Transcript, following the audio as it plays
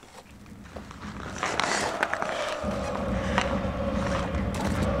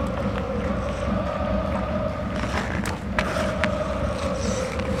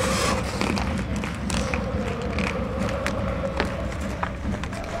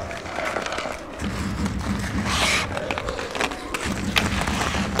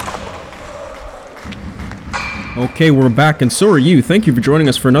Okay, we're back, and so are you. Thank you for joining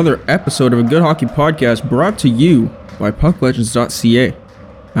us for another episode of a Good Hockey Podcast brought to you by PuckLegends.ca.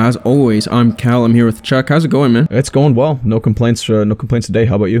 As always, I'm Cal. I'm here with Chuck. How's it going, man? It's going well. No complaints. No complaints today.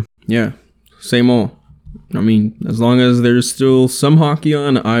 How about you? Yeah, same old. I mean, as long as there's still some hockey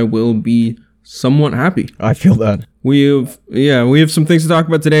on, I will be somewhat happy. I feel that. We have some things to talk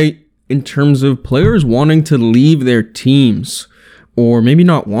about today in terms of players wanting to leave their teams, or maybe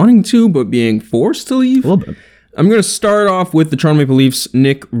not wanting to, but being forced to leave. A little bit. I'm going to start off with the Toronto Maple Leafs'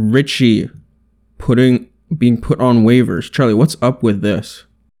 Nick Ritchie being put on waivers. Charlie, what's up with this?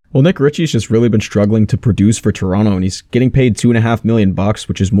 Well, Nick Ritchie's just really been struggling to produce for Toronto, and he's getting paid $2.5 million,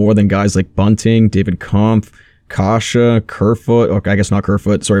 which is more than guys like Bunting, David Kampf, Kasha, Kerfoot, or I guess not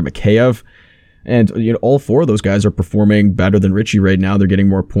Kerfoot, sorry, Mikheyev. And all four of those guys are performing better than Ritchie right now. They're getting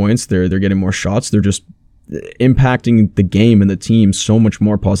more points. They're getting more shots. They're just impacting the game and the team so much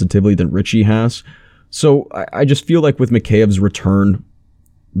more positively than Ritchie has. So I just feel like with Mikheyev's return,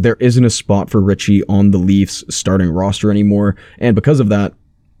 there isn't a spot for Ritchie on the Leafs starting roster anymore. And because of that,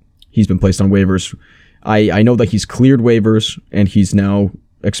 he's been placed on waivers. I know that he's cleared waivers and he's now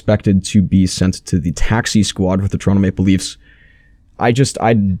expected to be sent to the taxi squad with the Toronto Maple Leafs. I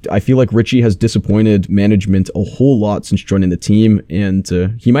feel like Ritchie has disappointed management a whole lot since joining the team, and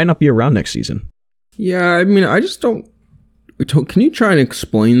he might not be around next season. Yeah, I mean, I just don't... Can you try and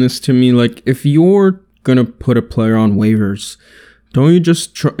explain this to me? Like, if you're going to put a player on waivers, don't you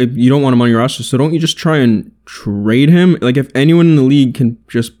just try... If you don't want him on your roster, so don't you just try and trade him? Like, if anyone in the league can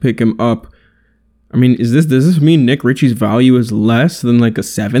just pick him up, I mean, does this mean Nick Ritchie's value is less than like a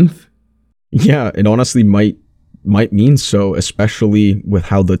seventh? Yeah, it honestly might mean so, especially with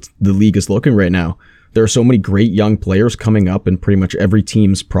how the league is looking right now. There are so many great young players coming up in pretty much every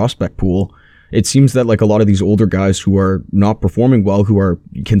team's prospect pool. It seems that like a lot of these older guys who are not performing well, who are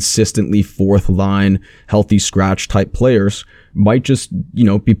consistently fourth line, healthy scratch type players, might just,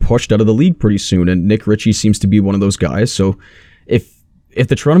 be pushed out of the league pretty soon. And Nick Ritchie seems to be one of those guys. So if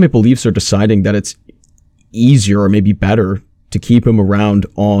the Toronto Maple Leafs are deciding that it's easier or maybe better to keep him around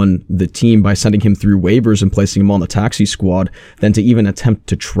on the team by sending him through waivers and placing him on the taxi squad than to even attempt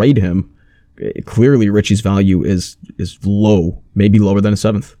to trade him, clearly Ritchie's value is low, maybe lower than a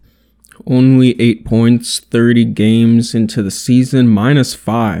seventh. Only 8 points, 30 games into the season,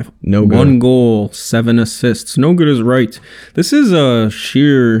 -5. No good. 1 goal, 7 assists. No good is right. This is a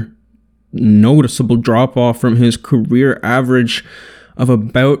sheer noticeable drop-off from his career average of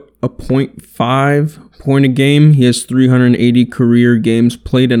about a 0.5 point a game. He has 380 career games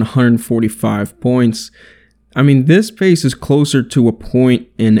played and 145 points. I mean, this pace is closer to a point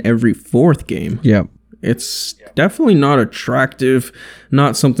in every fourth game. Yeah. It's definitely not attractive,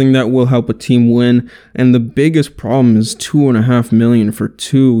 not something that will help a team win. And the biggest problem is $2.5 million for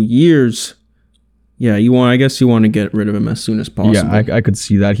 2 years. Yeah, I guess you want to get rid of him as soon as possible. Yeah, I could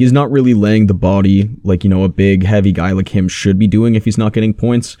see that. He's not really laying the body like, a big, heavy guy like him should be doing if he's not getting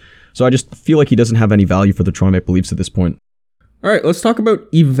points. So I just feel like he doesn't have any value for the Toronto Maple Leafs at this point. All right, let's talk about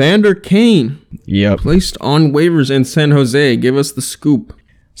Evander Kane. Yep. Placed on waivers in San Jose. Give us the scoop.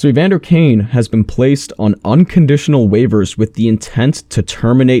 So Evander Kane has been placed on unconditional waivers with the intent to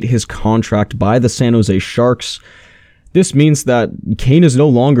terminate his contract by the San Jose Sharks. This means that Kane is no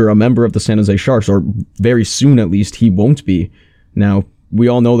longer a member of the San Jose Sharks, or very soon at least he won't be. Now, we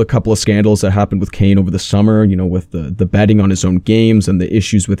all know the couple of scandals that happened with Kane over the summer, with the betting on his own games and the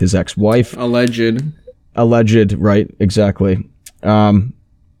issues with his ex-wife. Alleged, right, exactly.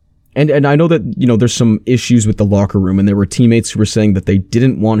 And I know that, there's some issues with the locker room, and there were teammates who were saying that they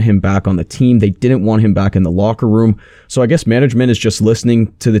didn't want him back on the team. They didn't want him back in the locker room. So I guess management is just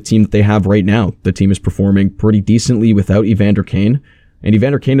listening to the team that they have right now. The team is performing pretty decently without Evander Kane. And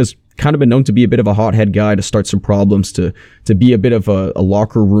Evander Kane has kind of been known to be a bit of a hothead guy, to start some problems, to be a bit of a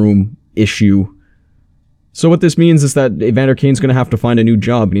locker room issue. So what this means is that Evander Kane's going to have to find a new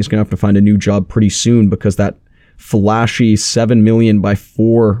job, and he's going to have to find a new job pretty soon, because that flashy $7 million by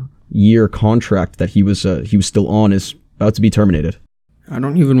 4-year contract that he was still on is about to be terminated. I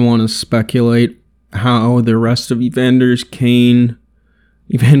don't even want to speculate how the rest of Evander Kane's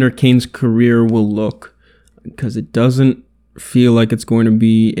career will look, because it doesn't feel like it's going to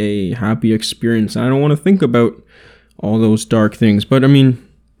be a happy experience. I don't want to think about all those dark things, but I mean,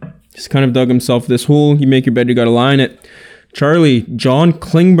 he's kind of dug himself this hole. You make your bed, you gotta lie in it. Charlie, John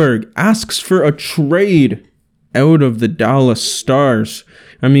Klingberg asks for a trade out of the Dallas Stars.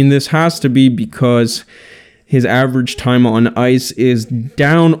 I mean, this has to be because his average time on ice is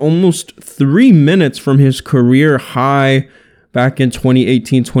down almost 3 minutes from his career high. back in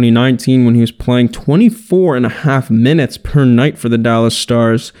 2018, 2019 when he was playing 24 and a half minutes per night for the Dallas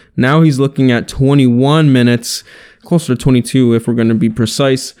Stars. Now he's looking at 21 minutes, closer to 22 if we're going to be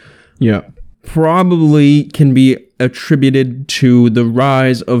precise. Yeah. Probably can be attributed to the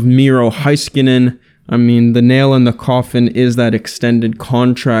rise of Miro Heiskanen. I mean, the nail in the coffin is that extended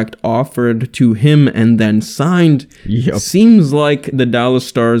contract offered to him and then signed. Yep. Seems like the Dallas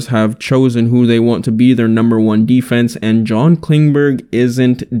Stars have chosen who they want to be their number one defense, and John Klingberg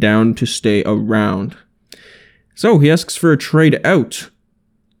isn't down to stay around. So he asks for a trade out.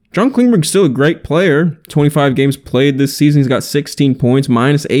 John Klingberg's still a great player. 25 games played this season. He's got 16 points,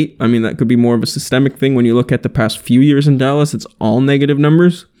 -8. I mean, that could be more of a systemic thing when you look at the past few years in Dallas. It's all negative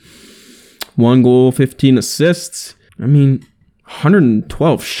numbers. 1 goal, 15 assists. I mean,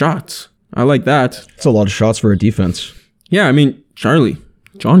 112 shots. I like that. That's a lot of shots for a defense. Yeah, I mean, Charlie,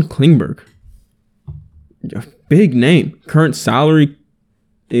 John Klingberg, a big name. Current salary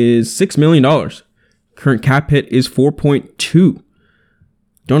is $6 million. Current cap hit is 4.2.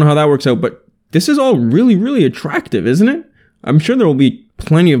 Don't know how that works out, but this is all really, really attractive, isn't it? I'm sure there will be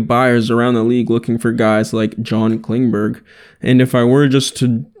plenty of buyers around the league looking for guys like John Klingberg. And if I were just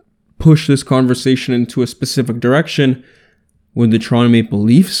to push this conversation into a specific direction, would the Toronto Maple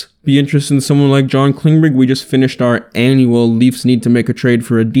Leafs be interested in someone like John Klingberg? We just finished our annual Leafs Need to Make a Trade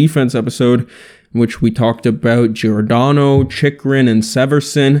for a Defense episode, in which we talked about Giordano, Chychrun, and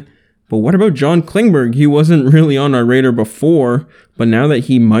Severson. But what about John Klingberg? He wasn't really on our radar before, but now that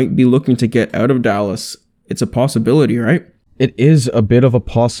he might be looking to get out of Dallas, it's a possibility, right? It is a bit of a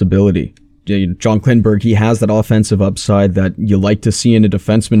possibility. John Klingberg, he has that offensive upside that you like to see in a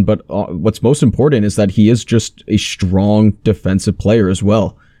defenseman, but what's most important is that he is just a strong defensive player as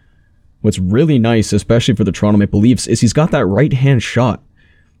well. What's really nice, especially for the Toronto Maple Leafs, is he's got that right-hand shot.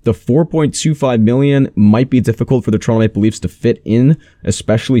 The $4.25 million might be difficult for the Toronto Maple Leafs to fit in,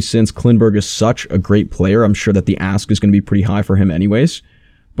 especially since Klingberg is such a great player. I'm sure that the ask is going to be pretty high for him anyways,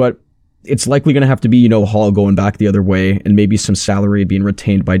 but it's likely going to have to be, Hall going back the other way and maybe some salary being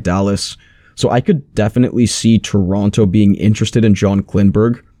retained by Dallas. So I could definitely see Toronto being interested in John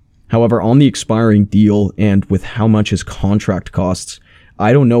Klingberg. However, on the expiring deal and with how much his contract costs,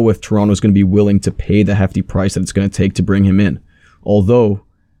 I don't know if Toronto is going to be willing to pay the hefty price that it's going to take to bring him in. Although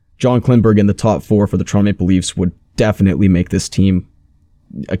John Klingberg in the top 4 for the Toronto Maple Leafs would definitely make this team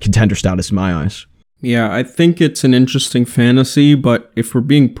a contender status in my eyes. Yeah, I think it's an interesting fantasy, but if we're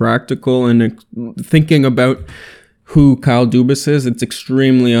being practical and thinking about who Kyle Dubas is, it's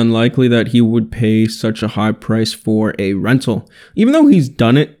extremely unlikely that he would pay such a high price for a rental. Even though he's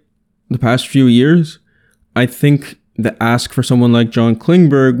done it the past few years, I think the ask for someone like John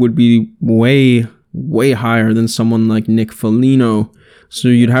Klingberg would be way, way higher than someone like Nick Foligno. So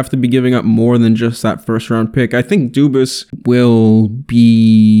you'd have to be giving up more than just that first round pick. I think Dubas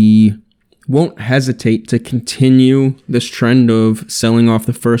won't hesitate to continue this trend of selling off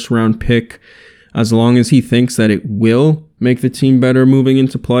the first round pick as long as he thinks that it will make the team better moving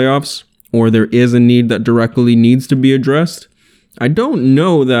into playoffs, or there is a need that directly needs to be addressed. I don't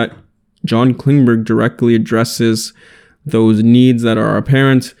know that John Klingberg directly addresses those needs that are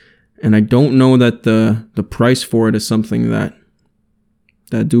apparent, and I don't know that the price for it is something that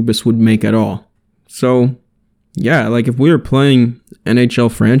Dubas would make at all. So, yeah, like if we were playing NHL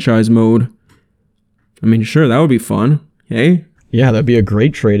franchise mode, I mean, sure, that would be fun, hey? Yeah, that'd be a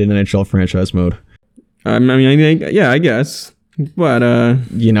great trade in NHL franchise mode. I guess. But,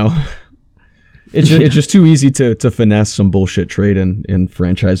 it's just too easy to finesse some bullshit trade in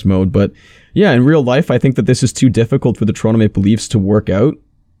franchise mode. But yeah, in real life, I think that this is too difficult for the Toronto Maple Leafs to work out.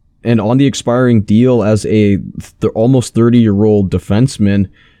 And on the expiring deal as a almost 30-year-old defenseman,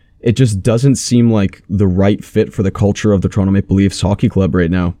 it just doesn't seem like the right fit for the culture of the Toronto Maple Leafs hockey club right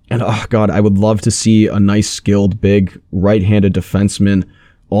now. And oh god, I would love to see a nice, skilled, big, right-handed defenseman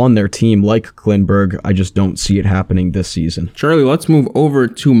on their team like Klingberg. I just don't see it happening this season. Charlie, let's move over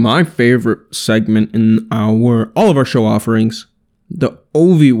to my favorite segment in all of our show offerings, the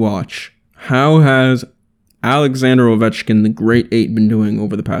Ovi Watch. How has Alexander Ovechkin, the Great 8, been doing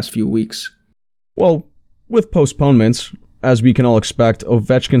over the past few weeks? Well, with postponements, as we can all expect,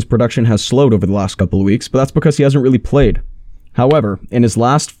 Ovechkin's production has slowed over the last couple of weeks, but that's because he hasn't really played. However, in his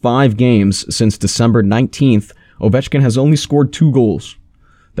last 5 games since December 19th, Ovechkin has only scored 2 goals.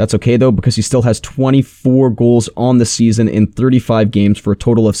 That's okay though, because he still has 24 goals on the season in 35 games for a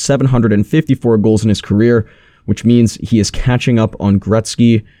total of 754 goals in his career, which means he is catching up on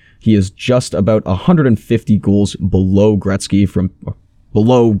Gretzky. He is just about 150 goals below Gretzky's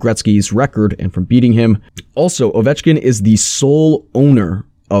record and from beating him. Also, Ovechkin is the sole owner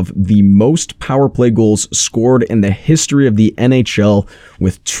of the most power play goals scored in the history of the NHL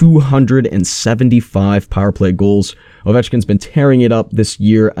with 275 power play goals. Ovechkin's been tearing it up this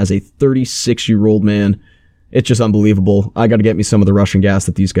year as a 36-year-old man. It's just unbelievable. I got to get me some of the Russian gas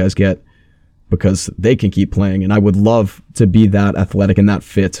that these guys get because they can keep playing, and I would love to be that athletic and that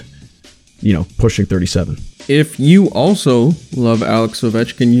fit, pushing 37. If you also love Alex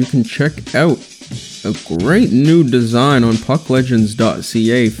Ovechkin, you can check out a great new design on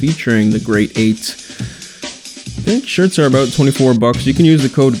pucklegends.ca featuring the Great Eight. I think shirts are about $24. You can use the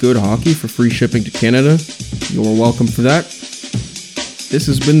code GOODHOCKEY for free shipping to Canada. You're welcome for that. This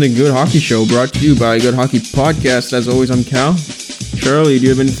has been the Good Hockey Show, brought to you by Good Hockey Podcast. As always, I'm Cal. Charlie, do you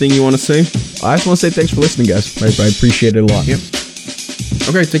have anything you want to say? I just want to say thanks for listening, guys. I appreciate it a lot. Yep.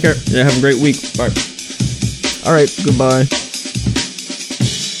 Okay, take care. Yeah, have a great week. Bye. All right, goodbye.